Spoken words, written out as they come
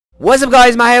What's up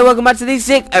guys, Matt here, welcome back to the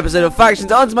 6th episode of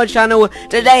Factions onto my channel.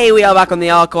 Today we are back on the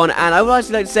Archon, and I would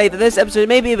actually like to say that this episode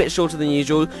may be a bit shorter than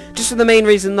usual, just for the main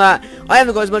reason that I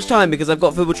haven't got as much time because I've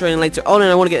got football training later on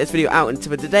and I want to get this video out into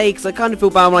for today because I kind of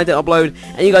feel bad when I don't upload,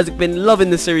 and you guys have been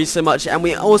loving the series so much, and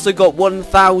we also got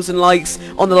 1,000 likes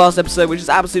on the last episode, which is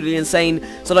absolutely insane.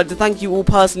 So I'd like to thank you all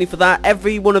personally for that.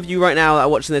 Every one of you right now that are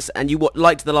watching this and you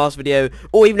liked the last video,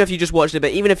 or even if you just watched it,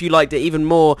 but even if you liked it even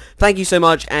more, thank you so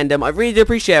much, and I really do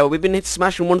appreciate it. We've been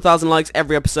smashing 1,000 likes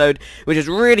every episode, which is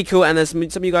really cool, and there's some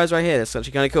of you guys right here. That's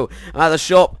actually kind of cool. I'm at the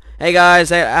shop. Hey guys,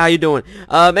 how you doing?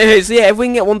 Anyway, so yeah, if we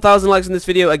can get 1,000 likes in this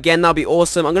video again, that'll be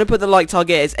awesome. I'm gonna put the like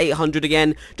target as 800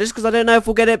 again, just because I don't know if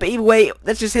we'll get it. But either way,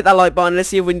 let's just hit that like button. Let's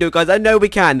see if we can do it, guys. I know we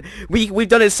can. We've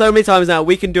done it so many times now.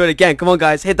 We can do it again. Come on,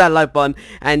 guys, hit that like button,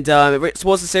 and it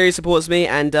supports the series, supports me,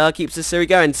 and keeps the series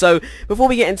going. So before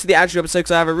we get into the actual episode,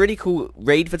 because I have a really cool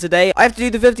raid for today, I have to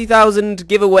do the 50,000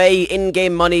 giveaway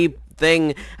in-game money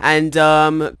thing, and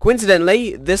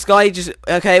coincidentally this guy just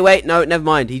never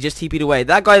mind, he just TP'd away.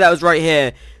 That guy that was right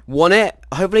here won it.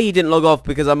 Hopefully he didn't log off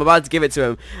because I'm about to give it to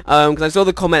him, because I saw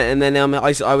the comment, and then I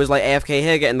was like AFK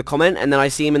here getting the comment, and then I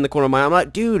see him in the corner of my eye. I'm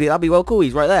like, dude, that'd be well cool,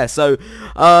 he's right there. So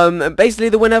basically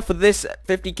the winner for this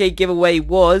 50k giveaway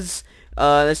was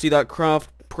let's do that, Craft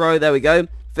Pro, there we go,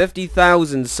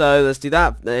 50,000. So let's do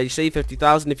that. There you see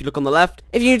 50,000 if you look on the left.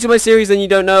 If you're new to my series and you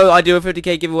don't know, I do a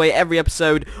 50k giveaway every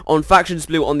episode on Factions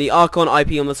Blue on the Archon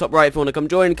IP on the top right. If you want to come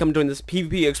join this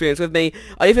PvP experience with me,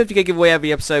 I do 50k giveaway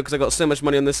every episode because I got so much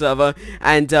money on this server.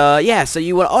 And yeah, so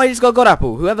I just got God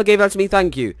Apple. Whoever gave that to me,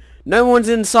 thank you. No one's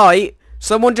in sight.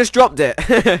 Someone just dropped it.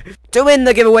 To win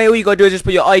the giveaway, all you gotta do is just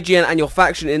put your IGN and your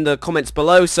faction in the comments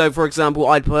below. So for example,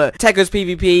 I'd put OhTekkers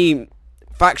PvP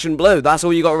Faction Blue. That's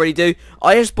all you got to really do.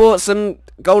 I just bought some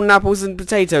golden apples and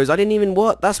potatoes. I didn't even,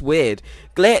 what? That's weird.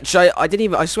 Glitch.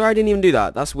 I swear I didn't even do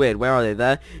that. That's weird. Where are they?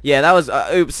 There. Yeah, that was,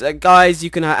 oops. Guys, you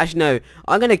can, actually no.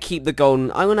 I'm going to keep the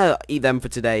golden. I'm going to eat them for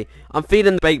today. I'm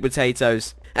feeding the baked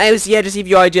potatoes. Anyways, yeah, just leave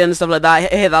your IGN and stuff like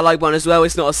that. Hit that like button as well.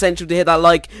 It's not essential to hit that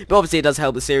like, but obviously it does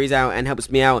help the series out and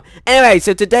helps me out. Anyway,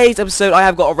 so today's episode, I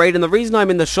have got a raid, and the reason I'm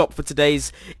in the shop for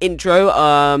today's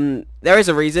intro, there is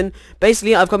a reason.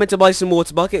 Basically, I've come in to buy some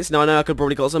water buckets. Now, I know I could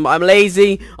probably got some, but I'm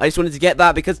lazy. I just wanted to get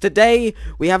that because today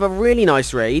we have a really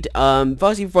nice raid.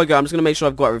 Firstly, before I go, I'm just going to make sure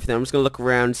I've got everything. I'm just going to look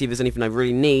around and see if there's anything I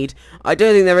really need. I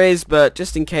don't think there is, but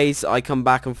just in case I come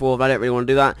back and forth, I don't really want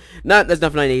to do that. No, there's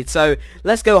nothing I need. So,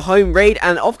 let's go home raid,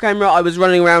 and off camera, I was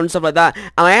running around and stuff like that,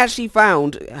 and I actually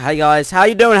found, hey guys, how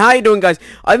you doing? How you doing, guys?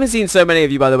 I haven't seen so many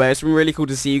of you, by the way. It's been really cool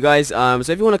to see you guys. So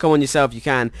if you want to come on yourself, you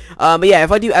can. But yeah,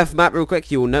 if I do F map real quick,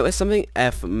 you will notice something.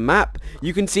 F map.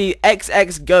 You can see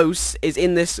XX Ghosts is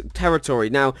in this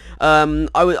territory. Now,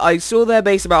 I saw their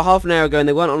base about half an hour ago, and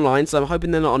they weren't online, so I'm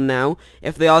hoping they're not on now.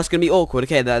 If they are, it's going to be awkward.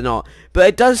 Okay, they're not. But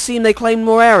it does seem they claimed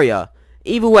more area.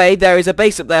 Either way, there is a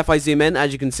base up there if I zoom in,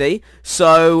 as you can see.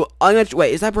 So, I'm going to...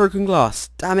 Wait, is that broken glass?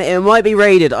 Damn it, it might be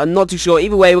raided. I'm not too sure.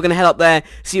 Either way, we're going to head up there,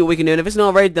 see what we can do. And if it's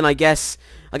not raided, then I guess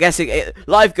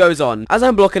life goes on. As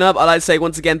I'm blocking up, I'd like to say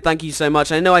once again, thank you so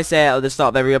much. I know I say it at the start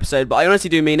of every episode, but I honestly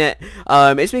do mean it.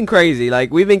 It's been crazy.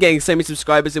 Like, we've been getting so many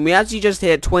subscribers, and we actually just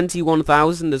hit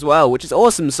 21,000 as well, which is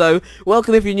awesome. So,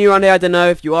 welcome if you're new around here. I don't know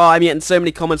if you are. I'm getting so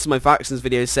many comments on my Factions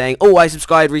videos saying, oh, I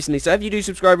subscribed recently. So, if you do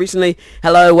subscribe recently,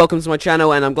 hello, welcome to my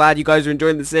channel, and I'm glad you guys are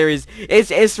enjoying the series.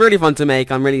 It's really fun to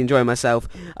make. I'm really enjoying myself.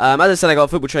 As I said, I got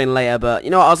football training later, but, you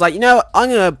know what, I was like, you know what, I'm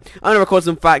gonna record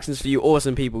some Factions for you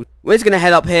awesome people. We're just going to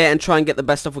head up here and try and get the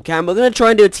best stuff we can. We're going to try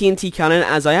and do a TNT cannon,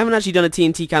 as I haven't actually done a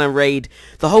TNT cannon raid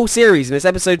the whole series, and it's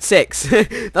episode 6.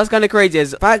 That's kind of crazy,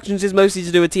 as Factions is mostly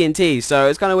to do with TNT, so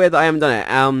it's kind of weird that I haven't done it.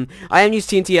 I haven't used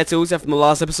TNT at all, except from the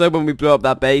last episode when we blew up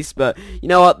that base, but you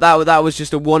know what, that was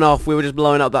just a one-off. We were just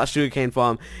blowing up that sugarcane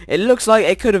farm. It looks like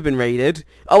it could have been raided.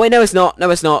 Oh wait, no it's not.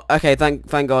 No it's not. Okay, thank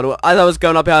God. As I was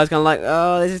going up here, I was kind of like,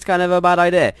 oh, this is kind of a bad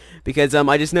idea, because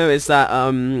I just noticed that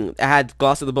it had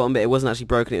glass at the bottom, but it wasn't actually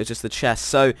broken. It was just the chest.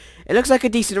 So it looks like a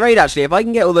decent raid actually. If I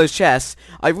can get all those chests,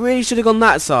 I really should have gone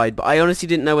that side, but I honestly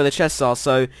didn't know where the chests are.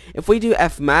 So if we do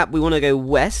F map, we want to go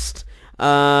west.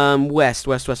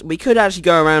 West. We could actually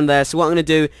go around there. So what I'm going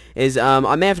to do is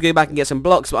I may have to go back and get some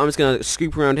blocks, but I'm just going to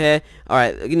scoop around here.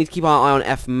 Alright, we need to keep our eye on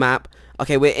F map.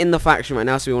 Okay, we're in the faction right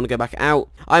now, so we want to go back out.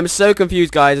 I'm so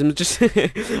confused, guys.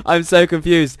 I'm so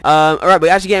confused. Alright,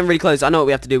 we're actually getting really close. I know what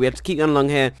we have to do. We have to keep going along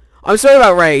here. I'm sorry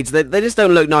about raids. They just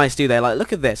don't look nice, do they? Like,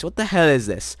 look at this. What the hell is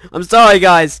this? I'm sorry,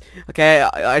 guys. Okay,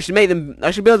 I should make them.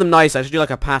 I should build them nice. I should do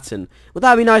like a pattern. Would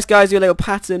that be nice, guys? Do a little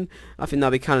pattern. I think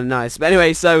that'd be kind of nice. But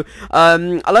anyway, so I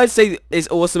like to say it's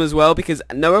awesome as well because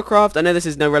NoahCraft. I know this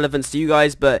is no relevance to you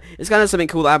guys, but it's kind of something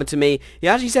cool that happened to me. He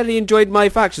actually said he enjoyed my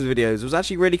factions videos. It was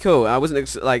actually really cool. I wasn't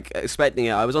expecting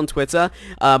it. I was on Twitter.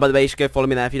 By the way, you should go follow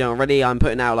me there if you don't already. I'm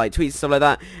putting out like tweets and stuff like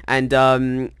that. And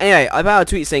anyway, I put out a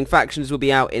tweet saying factions will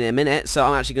be out in a minute, so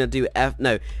I'm actually going to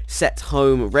do set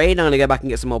home raid. I'm going to go back and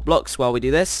get some more blocks while we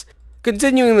do this.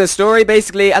 Continuing the story,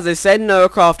 basically, as I said,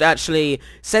 NoahCraft actually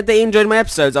said that he enjoyed my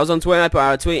episodes. I was on Twitter, I put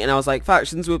out a tweet, and I was like,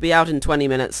 factions will be out in 20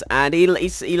 minutes, and he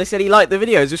said he liked the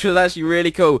videos, which was actually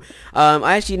really cool.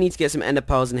 I actually need to get some ender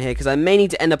pearls in here, because I may need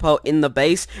to ender pearl in the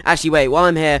base. Actually, wait, while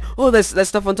I'm here, oh, there's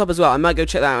stuff on top as well. I might go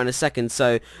check that out in a second,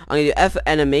 so I'm going to do F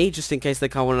enemy, just in case they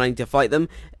come on and I need to fight them.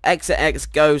 X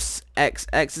ghosts, X,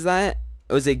 is that it?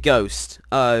 Or is it ghost?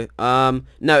 Oh,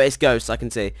 no, it's ghost, I can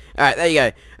see. Alright, there you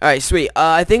go. Alright, sweet.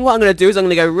 I think what I'm going to do is I'm going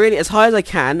to go really as high as I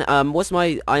can. I'm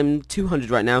 200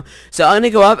 right now. So I'm going to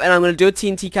go up and I'm going to do a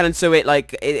TNT cannon so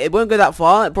it won't go that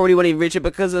far. It probably won't even reach it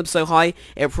because I'm so high.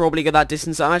 It'll probably go that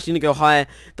distance. So I'm actually going to go higher.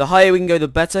 The higher we can go, the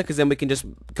better, because then we can just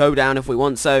go down if we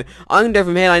want. So I'm going to go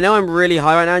from here. I know I'm really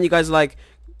high right now and you guys are like,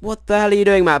 what the hell are you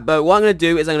doing, Matt? But what I'm going to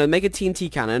do is I'm going to make a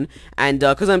TNT cannon, and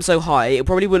because I'm so high, it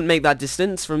probably wouldn't make that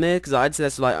distance from here, because I'd say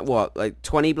that's like, what, like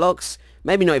 20 blocks?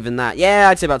 Maybe not even that. Yeah,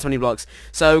 I'd say about 20 blocks.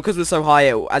 So, because we're so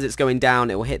high, as it's going down,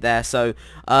 it will hit there. So,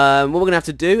 what we're going to have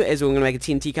to do is we're going to make a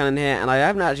TNT cannon here. And I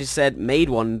haven't actually made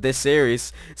one this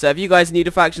series. So, if you guys are new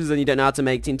to factions and you don't know how to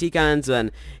make TNT cannons,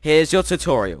 then here's your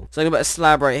tutorial. So, I'm going to put a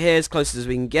slab right here as close as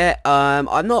we can get.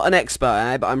 I'm not an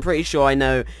expert, but I'm pretty sure I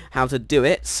know how to do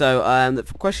it. So, the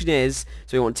question is,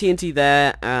 so we want TNT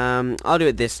there. I'll do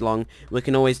it this long. We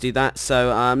can always do that.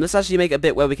 So, let's actually make a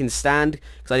bit where we can stand,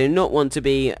 because I do not want to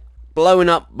be blowing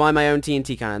up by my own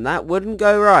TNT cannon. That wouldn't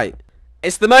go right.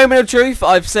 It's the moment of truth.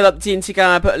 I've set up the TNT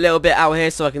cannon. I put a little bit out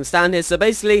here so I can stand here. So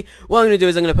basically, what I'm going to do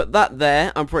is I'm going to put that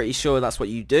there. I'm pretty sure that's what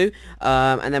you do.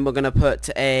 And then we're going to put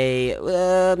a...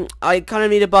 I kind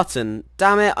of need a button.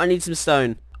 Damn it, I need some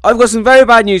stone. I've got some very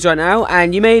bad news right now,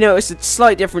 and you may notice a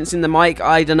slight difference in the mic.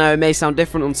 I don't know, it may sound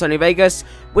different on Sony Vegas,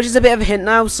 which is a bit of a hint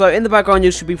now. So in the background, you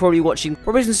should be probably watching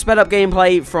some sped up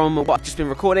gameplay from what I've just been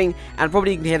recording, and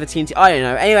probably you can hear the TNT. I don't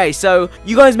know. Anyway, so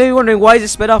you guys may be wondering why is it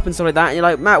sped up and stuff like that, and you're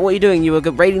like, Matt, what are you doing? You were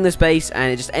raiding this base,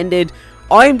 and it just ended.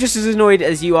 I'm just as annoyed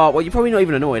as you are. Well, you're probably not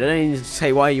even annoyed. I don't even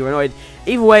say why you're annoyed.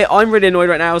 Either way, I'm really annoyed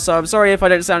right now, so I'm sorry if I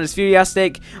don't sound as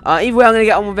enthusiastic. Either way, I'm going to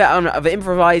get on with it. I'm going to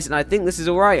improvise, and I think this is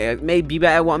alright. It may be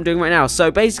better what I'm doing right now. So,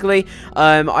 basically,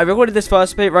 I recorded this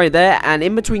first bit right there, and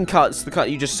in between cuts, the cut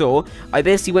you just saw, I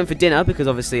basically went for dinner, because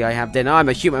obviously I have dinner. I'm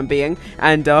a human being.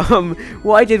 And,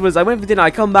 what I did was, I went for dinner, I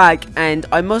come back, and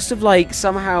I must have,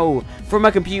 somehow, from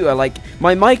my computer,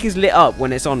 my mic is lit up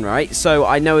when it's on, right? So,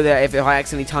 I know that if I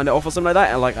accidentally turned it off or something like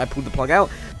that, and, I pulled the plug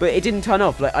out, but it didn't turn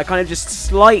off. I kind of just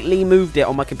slightly moved it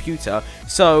on my computer.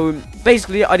 So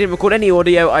basically, I didn't record any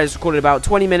audio. I just recorded about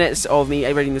 20 minutes of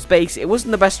me raiding this base. It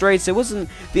wasn't the best raid, so it wasn't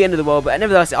the end of the world, but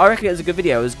nevertheless, I reckon it was a good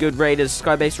video. It was a good raid, it was a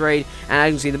sky-based raid, and as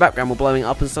you can see in the background, we're blowing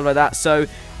up and stuff like that. So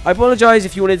I apologise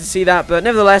if you wanted to see that, but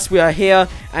nevertheless, we are here,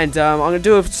 and I'm going to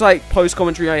do a slight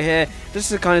post-commentary right here, just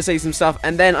to kind of say some stuff,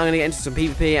 and then I'm going to get into some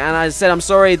PvP, and as I said, I'm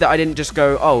sorry that I didn't just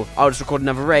go, oh, I'll just record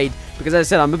another raid, because as I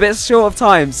said, I'm a bit short of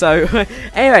time, so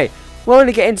anyway, what I'm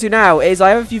going to get into now is I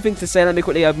have a few things to say. Let me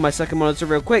quickly open my second monitor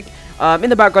real quick.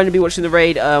 In the background, you'll be watching the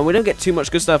raid. We don't get too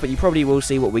much good stuff, but you probably will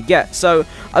see what we get. So,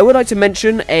 I would like to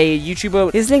mention a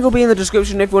YouTuber. His link will be in the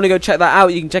description. If you want to go check that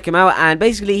out, you can check him out. And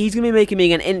basically, he's going to be making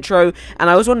me an intro. And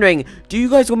I was wondering, do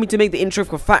you guys want me to make the intro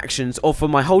for factions or for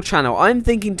my whole channel? I'm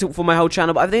thinking for my whole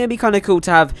channel, but I think it'd be kind of cool to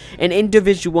have an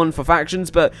individual one for factions.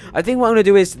 But I think what I'm going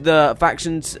to do is the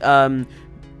factions...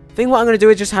 I think what I'm going to do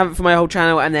is just have it for my whole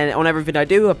channel, and then on everything I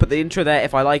do, I'll put the intro there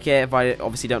if I like it. If I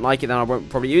obviously don't like it, then I won't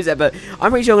probably use it, but I'm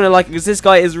pretty sure I'm going to like it, because this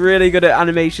guy is really good at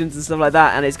animations and stuff like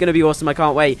that, and it's going to be awesome. I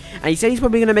can't wait. And he said he's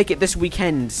probably going to make it this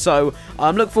weekend, so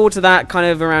look forward to that kind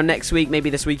of around next week, maybe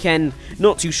this weekend,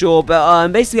 not too sure. But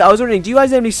basically, I was wondering, do you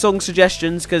guys have any song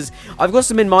suggestions? Because I've got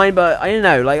some in mind, but I don't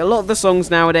know, a lot of the songs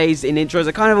nowadays in intros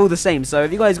are kind of all the same. So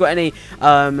if you guys got any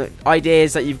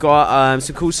ideas that you've got,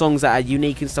 some cool songs that are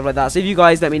unique and stuff like that, so if you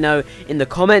guys let me know in the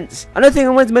comments. Another thing I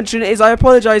wanted to mention is I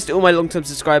apologize to all my long-term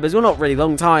subscribers. Well, not really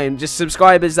long time, just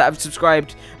subscribers that have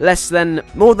subscribed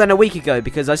more than a week ago,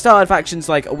 because I started factions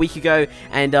like a week ago,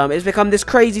 and it's become this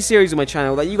crazy series on my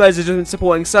channel that you guys have just been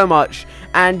supporting so much,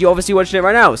 and you're obviously watching it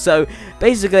right now. So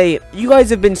basically, you guys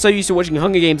have been so used to watching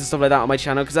Hunger Games and stuff like that on my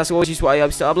channel, because that's always what I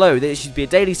used to upload. It should be a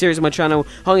daily series on my channel,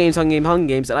 Hunger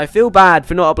Games, and I feel bad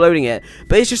for not uploading it,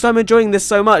 but it's just I'm enjoying this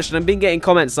so much, and I've been getting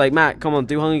comments like, Matt, come on,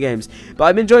 do Hunger Games. But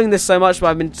I've been enjoying this so much, but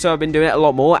I've been doing it a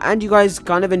lot more, and you guys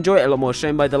kind of enjoy it a lot more,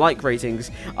 shown by the like ratings.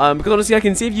 Because honestly, I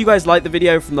can see if you guys like the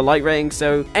video from the like ratings.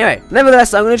 So anyway,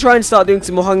 nevertheless, I'm going to try and start doing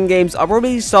some more Hunger Games. I'll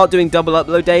probably start doing double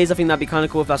upload days. I think that'd be kind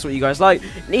of cool if that's what you guys like.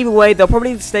 And either way, they'll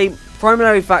probably stay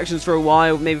primary factions for a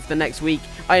while, maybe for the next week.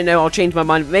 I don't know, I'll change my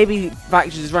mind. Maybe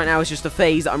factions right now is just a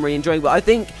phase that I'm really enjoying, but I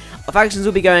think factions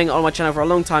will be going on my channel for a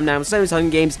long time now. Same as Hunger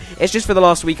Games. It's just for the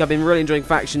last week I've been really enjoying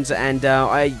factions, and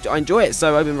I enjoy it,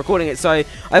 so I've been recording it. So I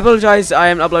apologise I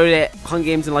haven't uploaded it Hunger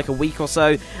Games in like a week or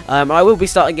so. I will be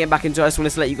starting getting back into it. I just wanted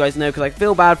to let you guys know, because I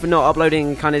feel bad for not uploading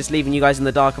and kind of just leaving you guys in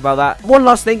the dark about that. One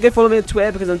last thing, go follow me on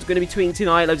Twitter, because I'm going to be tweeting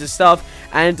tonight loads of stuff.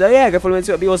 And yeah, go follow me on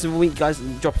Twitter. It'd be awesome if you guys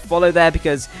drop a follow there,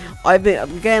 because I'm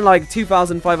getting like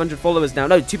 2,500 followers now.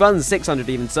 No, 2,600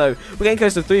 even. So we're getting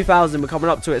close to 3,000. We're coming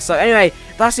up to it. So anyway,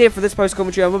 that's it for this post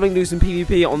commentary. I'm going to do some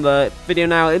PvP on the video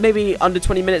now. It may be under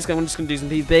 20 minutes, because I'm just going to do some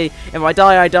PvP. If I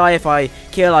die, I die. If I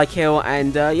kill, I kill.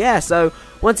 And yeah, so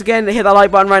once again, hit that like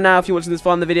button right now if you're watching this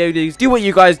far in the video. Do what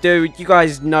you guys do. You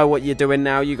guys know what you're doing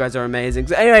now. You guys are amazing.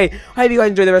 So anyway, I hope you guys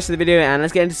enjoy the rest of the video, and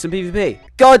let's get into some PvP.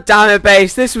 God damn it,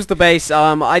 base. This was the base.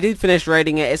 I did finish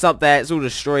raiding it. It's up there. It's all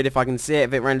destroyed if I can see it,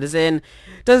 if it renders in.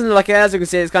 Doesn't look like it. As you can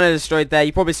see, it's kind of destroyed there.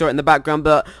 You probably saw it in the background,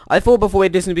 but I thought before we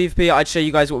did some PvP, I'd show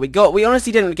you guys what we got. We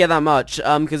honestly didn't get that much,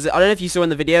 because I don't know if you saw in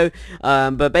the video,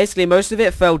 but basically most of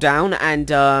it fell down, and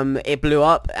it blew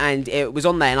up, and it was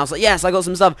on there, and I was like, yes, I got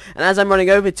some stuff. And as I'm running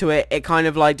over to it, it kind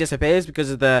of like disappears because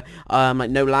of the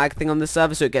like no lag thing on the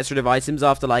server, so it gets rid of items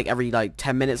after like every like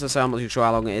 10 minutes or so. I'm not too sure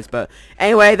how long it is, but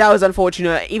anyway, that was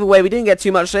unfortunate. Either way, we didn't get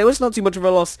too much, so it was not too much of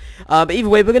a loss. But either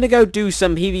way, we're gonna go do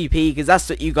some PvP, because that's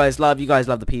what you guys love. You guys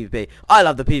love the PvP. I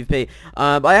love the PvP.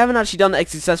 But I haven't actually done a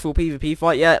successful PvP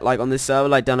fight yet, like on this server.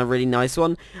 Like done a really nice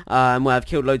one, where I've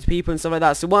killed loads of people and stuff like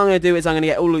that. So what I'm gonna do is I'm gonna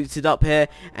get all looted up here,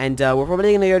 and we're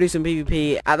probably gonna go do some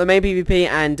PvP at the main PvP,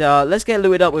 and let's get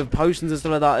looted up with potions and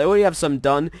stuff like that. I already have some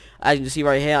done. As you can see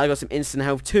right here, I got some instant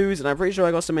health 2s, and I'm pretty sure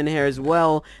I got some in here as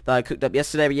well that I cooked up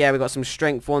yesterday. But yeah, we got some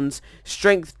strength ones.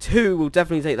 Strength 2, we'll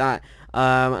definitely take that.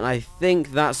 And I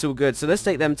think that's all good, so let's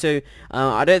take them too.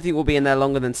 I don't think we'll be in there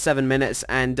longer than 7 minutes,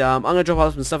 and I'm gonna drop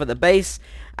off some stuff at the base,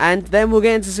 and then we'll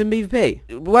get into some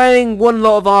PvP. Wearing one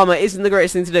lot of armor isn't the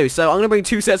greatest thing to do, so I'm gonna bring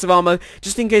 2 sets of armor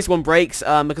just in case one breaks,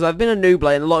 because I've been a noob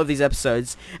in a lot of these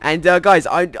episodes. And guys,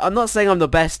 I'm not saying I'm the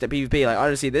best at PvP. Like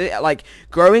honestly, like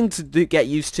growing to get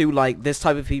used to like this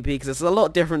type of PvP, because it's a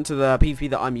lot different to the PvP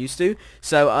that I'm used to.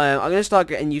 So I'm gonna start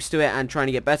getting used to it and trying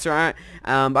to get better at it.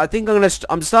 But I think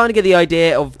I'm starting to get the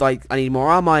idea of like I need more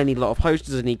armor, I need a lot of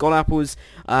potions, I need gold apples,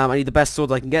 I need the best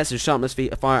sword I can get, so sharpness,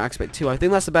 fire aspect 2. I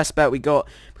think that's the best bet we got,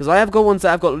 because I have got ones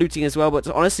that I've got looting as well, but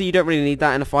honestly you don't really need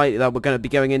that in a fight that we're going to be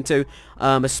going into.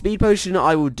 A speed potion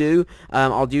I will do.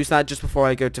 I'll use that just before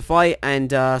I go to fight,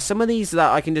 and some of these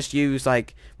that I can just use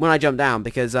like when I jump down,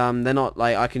 because they're not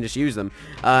like I can just use them,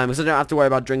 because I don't have to worry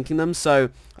about drinking them. So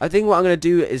I think what I'm going to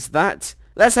do is that.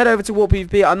 Let's head over to War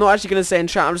PvP. I'm not actually going to say in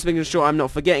chat, I'm just making sure I'm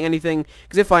not forgetting anything,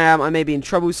 because if I am, I may be in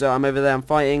trouble, so I'm over there, I'm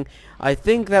fighting. I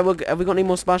think that have we got any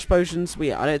more splash potions?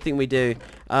 I don't think we do.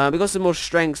 We got some more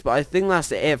strengths, but I think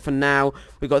that's it for now.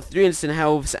 We've got 3 instant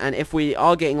healths, and if we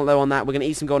are getting low on that, we're going to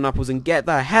eat some golden apples and get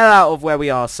the hell out of where we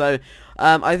are. So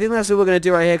I think that's what we're going to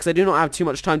do right here, because I do not have too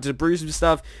much time to brew some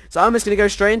stuff. So I'm just going to go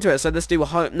straight into it. So let's do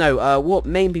War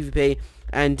main PvP.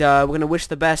 And we're going to wish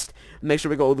the best, make sure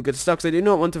we got all the good stuff, because I do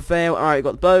not want to fail. Alright, we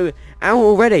got the bow out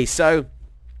already, so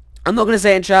I'm not going to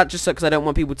say it in chat, just because I don't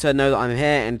want people to know that I'm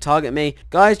here and target me.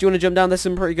 Guys, do you want to jump down? There's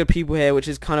some pretty good people here, which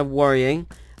is kind of worrying.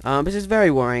 This is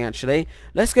very worrying, actually.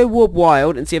 Let's go warp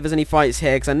wild and see if there's any fights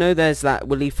here, because I know there's that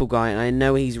lethal guy, and I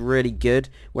know he's really good.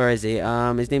 Where is he?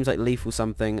 His name's like lethal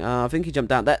something. I think he jumped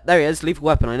down. There he is, lethal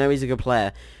weapon. I know he's a good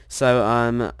player.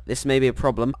 So, this may be a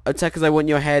problem. OhTekkers, I want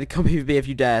your head. Come PvP if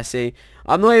you dare. See,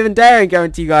 I'm not even daring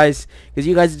going to you guys, because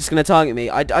you guys are just going to target me.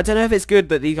 I don't know if it's good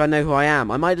that these guys know who I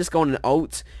am. I might just go on an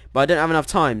ult, but I don't have enough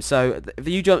time. So,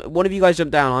 if one of you guys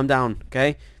jump down, I'm down.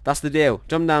 Okay? That's the deal.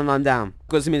 Jump down and I'm down.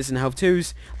 Got some instant health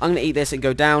 2s. I'm going to eat this and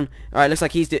go down. Alright, looks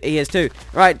like he is too.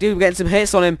 Alright, dude, we're getting some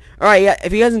hits on him. Alright, yeah,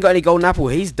 if he hasn't got any golden apple,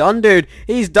 he's done, dude.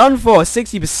 He's done for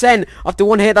 60%. After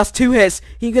 1 hit, that's 2 hits.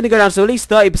 He's going to go down to at least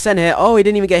 30% here. Oh, he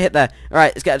didn't even get hit there.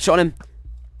 Alright, let's get a shot on him.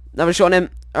 Another shot on him.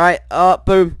 Alright,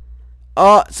 boom.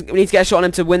 Oh, so we need to get a shot on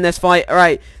him to win this fight.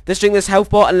 Alright, let's drink this health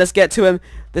pot and let's get to him.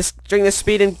 Let's drink this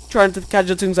speed and try to catch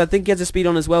the things. I think he has a speed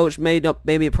on as well, which may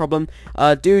be a problem.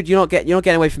 Dude, you're not getting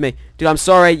away from me. Dude, I'm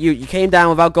sorry. You came down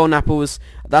without golden apples.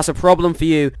 That's a problem for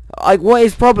you. What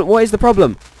is the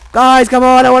problem? Guys, come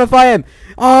on, I want to fight him.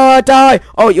 Oh, die.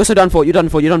 Oh, you're so done for. You're done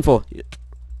for. You're done for.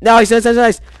 Nice.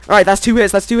 Alright, that's 2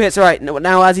 hits. That's 2 hits. Alright,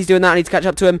 now as he's doing that, I need to catch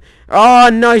up to him. Oh,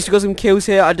 nice. We got some kills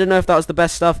here. I don't know if that was the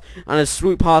best stuff. I'm going to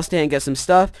swoop past here and get some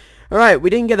stuff. Alright, we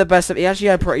didn't get the best stuff. He actually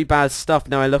had pretty bad stuff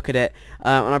now I look at it.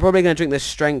 And I'm probably going to drink this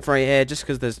strength right here just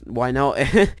because there's... Why not?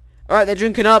 Alright, they're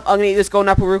drinking up. I'm going to eat this golden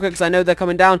apple real quick because I know they're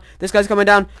coming down. This guy's coming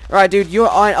down. Alright, dude, you're...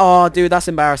 Oh, dude, that's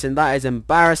embarrassing. That is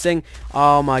embarrassing.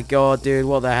 Oh, my God, dude.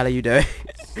 What the hell are you doing?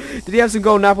 Did he have some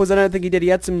golden apples? I don't think he did. He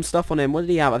had some stuff on him. What did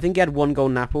he have? I think he had 1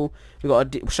 golden apple. We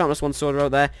got a sharpness 1 sword right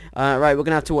there. Right, we're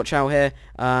gonna have to watch out here.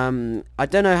 I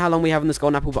don't know how long we have on this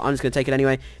golden apple, but I'm just gonna take it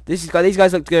anyway. These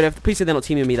guys look good. Please say they're not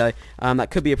teaming me though. That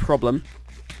could be a problem.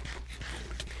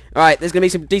 Alright, there's going to be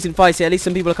some decent fights here. At least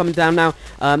some people are coming down now.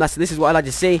 This is what I like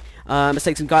to see. Let's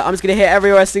take some guys. I'm just going to hit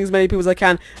everywhere, sting as many people as I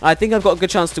can. I think I've got a good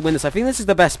chance to win this. I think this is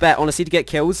the best bet, honestly, to get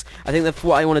kills. I think that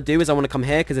what I want to do is I want to come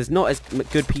here because there's not as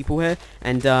good people here.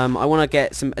 And I want to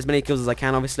get as many kills as I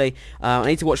can, obviously. I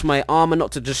need to watch my armor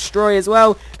not to destroy as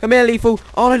well. Come here, Lethal.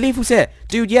 Oh, no, Lethal's here.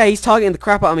 Dude, yeah, he's targeting the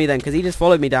crap out of me then because he just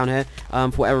followed me down here for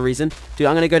whatever reason. Dude,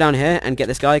 I'm going to go down here and get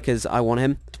this guy because I want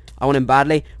him. I want him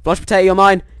badly. Flush Potato, you're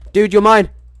mine. Dude, you're mine.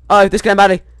 Oh, this guy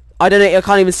badly. I don't know. I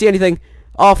can't even see anything.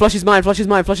 Oh, Flush is mine. Flush is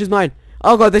mine. Flush is mine.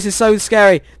 Oh, God, this is so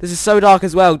scary. This is so dark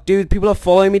as well. Dude, people are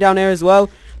following me down here as well.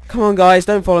 Come on, guys.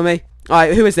 Don't follow me.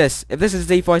 Alright, who is this? If this is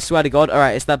D4, I swear to God.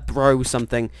 Alright, it's that bro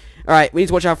something. Alright, we need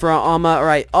to watch out for our armor.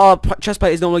 Alright. Oh, chest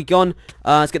plate is normally gone.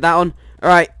 Let's get that on.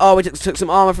 Alright. Oh, we just took some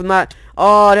armor from that.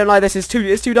 Oh, I don't like this. It's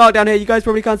too dark down here. You guys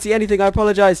probably can't see anything. I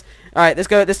apologize. Alright, let's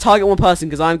go. Let's target one person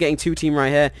because I'm getting 2 team right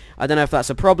here. I don't know if that's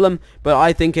a problem, but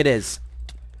I think it is.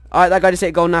 Alright, that guy just hit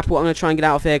a golden apple. I'm going to try and get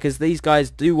out of here because these guys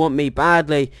do want me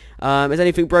badly. Is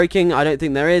anything breaking? I don't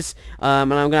think there is. And I'm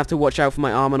going to have to watch out for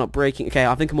my armor not breaking. Okay,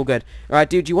 I think I'm all good. Alright,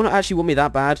 dude, do you actually want me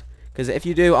that bad? Because if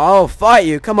you do, I'll fight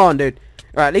you. Come on, dude.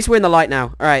 Alright, at least we're in the light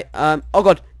now. Alright, oh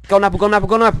god. Golden apple, golden apple,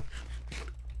 golden apple.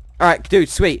 Alright, dude,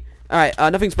 sweet. Alright,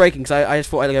 nothing's breaking because I just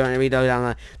thought I'd go and reload down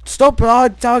there. Stop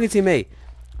targeting me.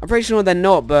 I'm pretty sure they're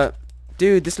not, but...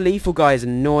 Dude, this Lethal guy is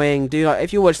annoying. Dude,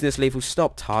 if you're watching this, Lethal,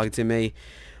 stop targeting me.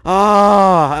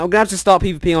 Ah, I'm gonna have to start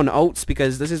PvP on ults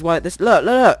because this is why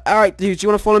look. Alright, dude, do you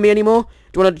wanna follow me anymore?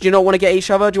 Do you not wanna get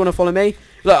each other? Do you wanna follow me?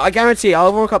 Look, I guarantee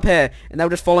I'll walk up here and they'll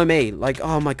just follow me. Like,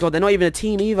 oh my god, they're not even a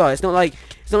team either. It's not like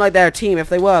they're a team. If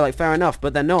they were, like, fair enough,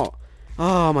 but they're not.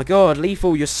 Oh my god,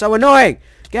 Lethal, you're so annoying!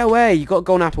 Get away, you got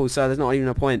golden apples, so there's not even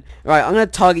a point. Alright, I'm gonna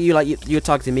target you like you're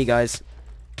targeting me, guys.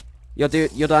 You're done.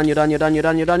 Get him.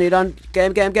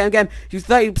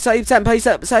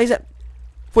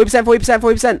 You 30%,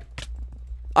 40%.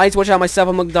 I need to watch out myself.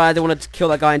 I'm gonna die. I don't want to kill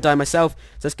that guy and die myself.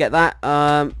 So let's get that.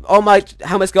 Oh, my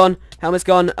helmet's gone.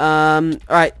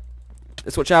 Alright.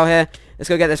 Let's watch out here. Let's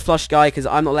go get this Flush guy because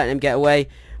I'm not letting him get away.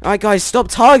 Alright, guys, stop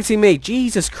targeting me.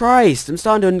 Jesus Christ. I'm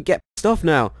starting to get pissed off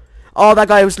now. Oh, that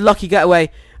guy was lucky getaway.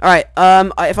 Alright,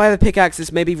 if I have a pickaxe,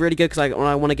 this may be really good because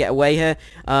I want to get away here.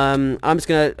 I'm just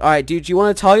gonna... Alright, dude, do you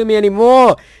want to target me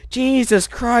anymore? Jesus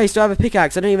Christ, do I have a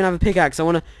pickaxe? I don't even have a pickaxe. I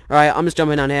want to... Alright, I'm just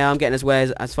jumping down here. I'm getting as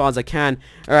far as I can.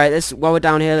 Alright, while we're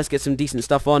down here, let's get some decent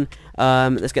stuff on.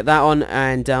 Let's get that on.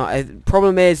 And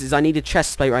problem is I need a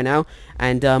chest plate right now.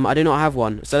 And I do not have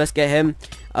one. So let's get him.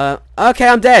 Okay,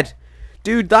 I'm dead.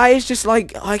 Dude, that is just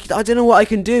like... I don't know what I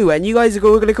can do. And you guys are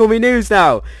going to call me news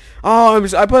now. Oh,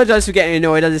 I apologize for getting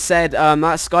annoyed. As I said, that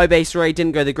Skybase raid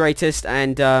didn't go the greatest,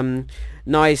 and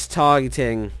nice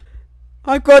targeting.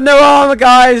 I've got no armor,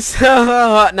 guys.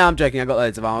 No, I'm joking. I got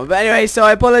loads of armor. But anyway, so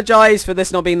I apologize for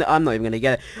this not being. I'm not even gonna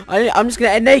get it. I'm just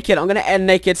gonna end naked. I'm gonna end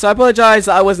naked. So I apologize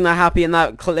that I wasn't that happy in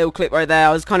that little clip right there.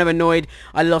 I was kind of annoyed.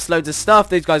 I lost loads of stuff.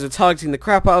 These guys were targeting the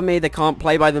crap out of me. They can't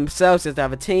play by themselves. They have to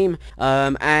have a team.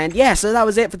 And yeah, so that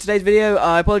was it for today's video.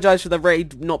 I apologize for the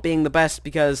raid not being the best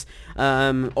because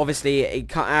obviously it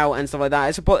cut out and stuff like that.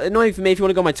 It's annoying for me. If you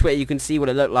want to go on my Twitter, you can see what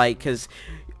it looked like because.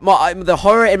 The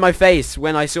horror in my face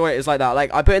when I saw it is like that.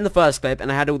 Like, I put in the first clip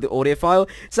and I had all the audio file.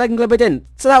 Second clip I didn't.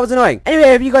 So that was annoying.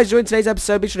 Anyway, if you guys enjoyed today's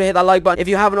episode, be sure to hit that like button. If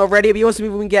you haven't already, it'd be awesome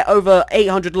if we can get over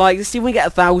 800 likes. Let's see if we can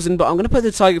get 1,000, but I'm going to put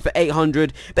the target for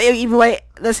 800. But either way,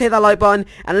 let's hit that like button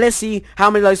and let's see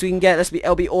how many likes we can get.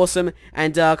 It'll be awesome.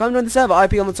 And come join the server,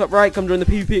 IP on the top right. Come join the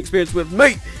PvP experience with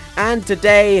me. And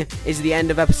today is the end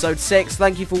of episode 6.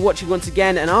 Thank you for watching once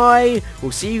again, and I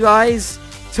will see you guys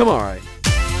tomorrow.